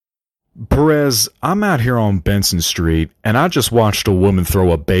Perez, I'm out here on Benson Street, and I just watched a woman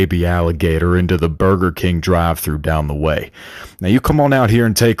throw a baby alligator into the Burger King drive-thru down the way. Now you come on out here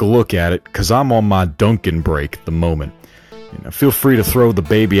and take a look at it, because I'm on my Dunkin' break at the moment. Feel free to throw the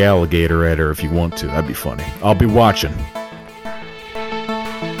baby alligator at her if you want to. That'd be funny. I'll be watching.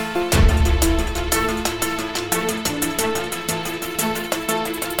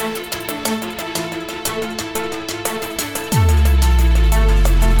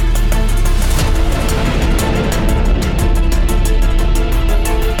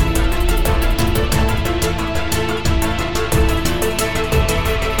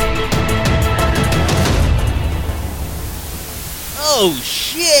 Oh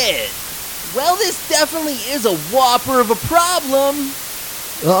shit! Well, this definitely is a whopper of a problem.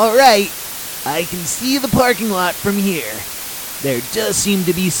 Alright, I can see the parking lot from here. There does seem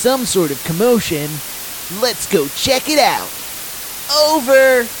to be some sort of commotion. Let's go check it out.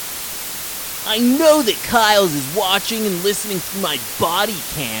 Over. I know that Kyles is watching and listening through my body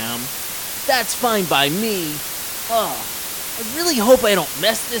cam. That's fine by me. Oh, I really hope I don't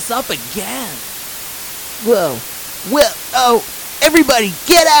mess this up again. Whoa. Well, oh, everybody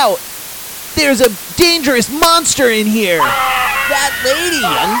get out! There's a dangerous monster in here! That lady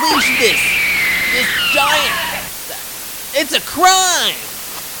unleashed this giant. It's a crime!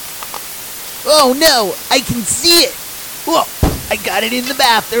 Oh no, I can see it! Whoa, I got it in the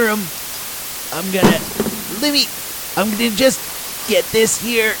bathroom. I'm gonna just get this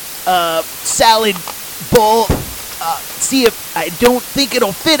here, salad bowl, see if I don't think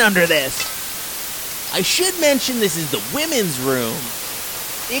it'll fit under this. I should mention this is the women's room.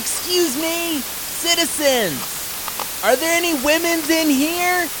 Excuse me, citizens. Are there any women's in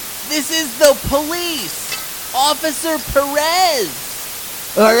here? This is the police. Officer Perez.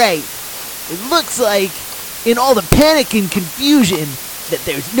 Alright, it looks like, in all the panic and confusion, that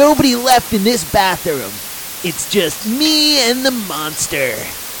there's nobody left in this bathroom. It's just me and the monster.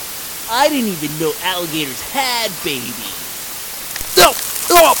 I didn't even know alligators had babies.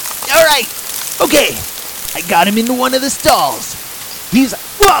 Alright. Okay, I got him into one of the stalls.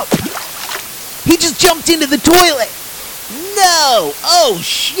 Whoa! He just jumped into the toilet! No! Oh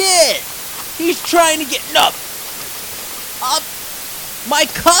shit! He's trying to get up. My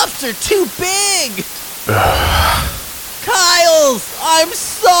cups are too big! Kyles, I'm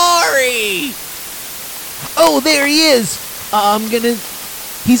sorry! Oh, there he is!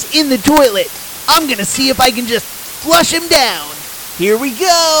 He's in the toilet. I'm gonna see if I can just flush him down. Here we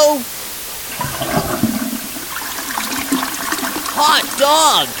go! Hot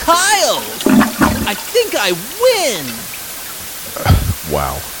dog, Kyles! I think I win!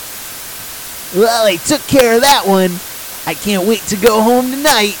 Wow. Well, I took care of that one. I can't wait to go home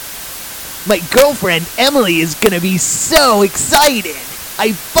tonight. My girlfriend, Emily, is gonna be so excited.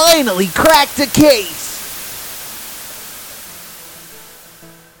 I finally cracked a case.